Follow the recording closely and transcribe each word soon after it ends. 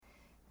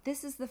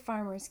This is the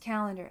Farmer's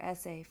Calendar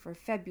essay for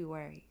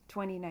February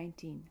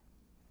 2019.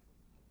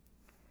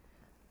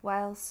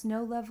 While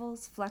snow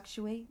levels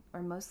fluctuate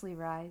or mostly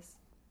rise,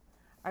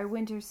 our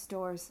winter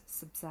stores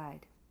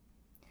subside.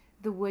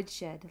 The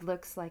woodshed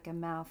looks like a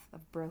mouth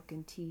of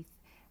broken teeth,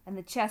 and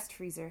the chest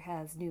freezer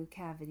has new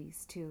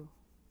cavities too.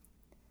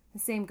 The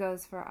same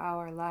goes for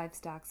our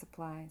livestock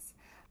supplies.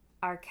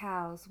 Our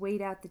cows wait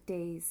out the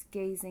days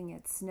gazing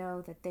at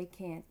snow that they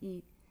can't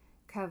eat,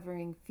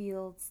 covering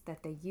fields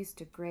that they used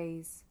to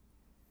graze.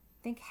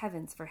 Thank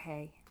heavens for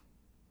hay.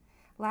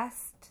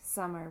 Last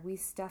summer we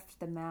stuffed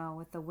the mow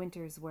with the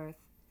winter's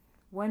worth,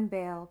 1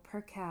 bale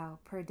per cow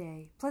per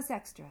day, plus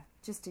extra,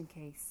 just in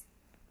case.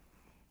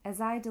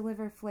 As I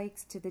deliver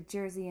flakes to the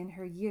Jersey and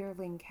her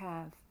yearling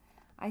calf,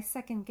 I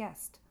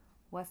second-guessed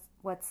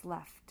what's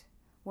left,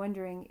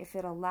 wondering if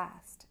it'll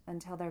last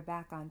until they're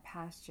back on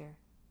pasture.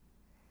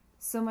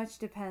 So much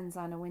depends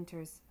on a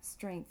winter's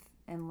strength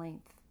and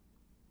length.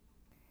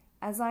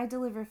 As I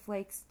deliver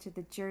flakes to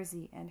the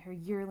Jersey and her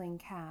yearling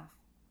calf,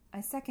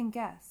 I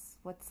second-guess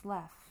what's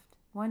left,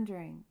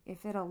 wondering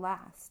if it'll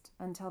last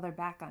until they're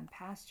back on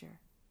pasture.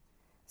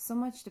 So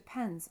much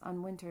depends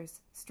on winter's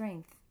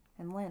strength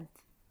and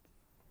length.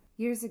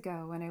 Years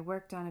ago, when I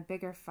worked on a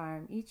bigger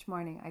farm, each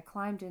morning I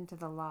climbed into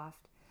the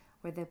loft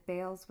where the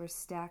bales were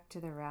stacked to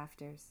the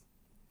rafters.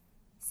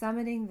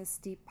 Summiting the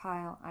steep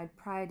pile, I'd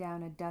pry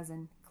down a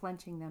dozen,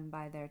 clenching them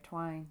by their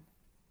twine.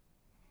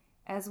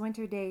 As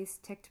winter days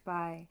ticked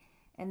by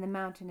and the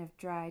mountain of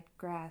dried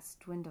grass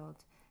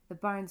dwindled, the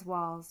barn's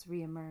walls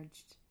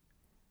re-emerged.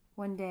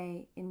 One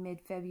day in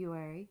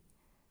mid-February,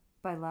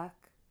 by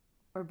luck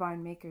or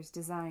barn maker's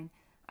design,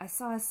 I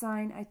saw a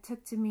sign I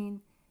took to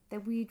mean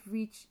that we'd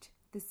reached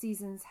the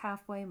season's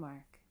halfway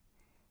mark.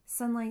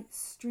 Sunlight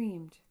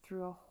streamed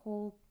through a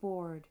whole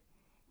board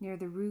near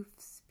the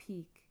roof's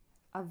peak,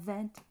 a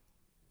vent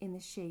in the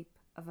shape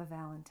of a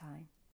valentine.